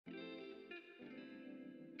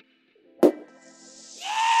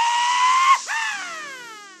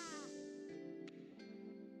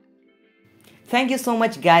Thank you so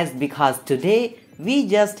much guys, because today we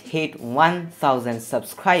just hit 1000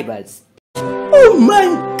 subscribers. Oh my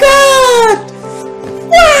god!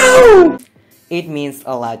 Wow! It means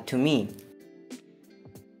a lot to me.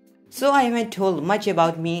 So I haven't told much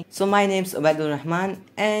about me. So my name's Obaid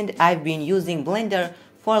and I've been using Blender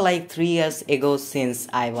for like 3 years ago since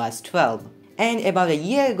I was 12. And about a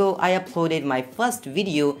year ago I uploaded my first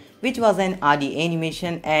video, which was an RD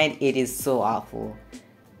animation, and it is so awful.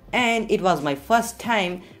 And it was my first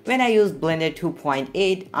time when I used Blender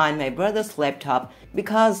 2.8 on my brother's laptop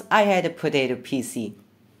because I had a potato PC.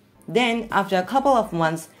 Then after a couple of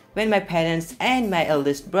months, when my parents and my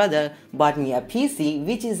eldest brother bought me a PC,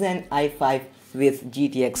 which is an i5 with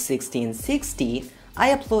GTX 1660, I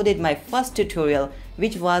uploaded my first tutorial,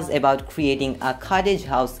 which was about creating a cottage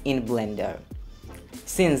house in Blender.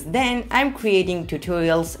 Since then, I'm creating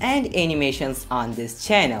tutorials and animations on this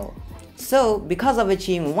channel. So, because of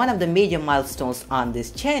achieving one of the major milestones on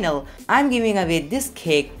this channel, I'm giving away this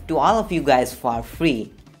cake to all of you guys for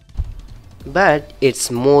free. But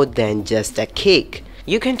it's more than just a cake.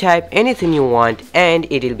 You can type anything you want and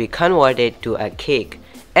it will be converted to a cake.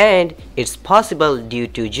 And it's possible due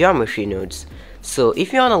to geometry nodes. So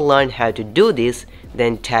if you want to learn how to do this,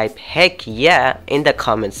 then type heck yeah in the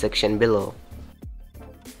comment section below.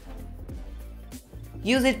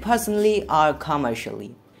 Use it personally or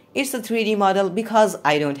commercially. It's a 3D model because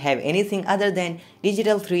I don't have anything other than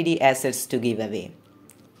digital 3D assets to give away.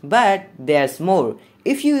 But there's more.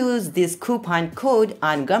 If you use this coupon code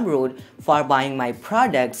on Gumroad for buying my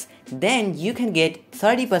products, then you can get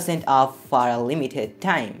 30% off for a limited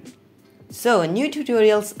time. So new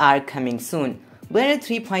tutorials are coming soon. Blender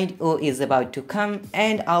 3.0 is about to come,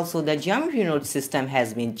 and also the geometry node system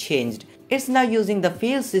has been changed. It's now using the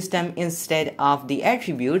field system instead of the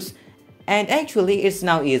attributes, and actually it's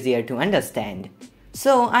now easier to understand.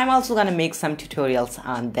 So I'm also gonna make some tutorials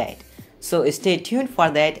on that. So stay tuned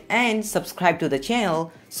for that and subscribe to the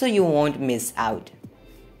channel so you won't miss out.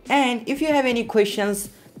 And if you have any questions,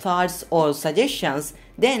 thoughts or suggestions,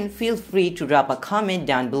 then feel free to drop a comment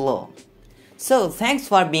down below. So thanks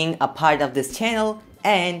for being a part of this channel,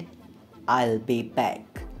 and I'll be back.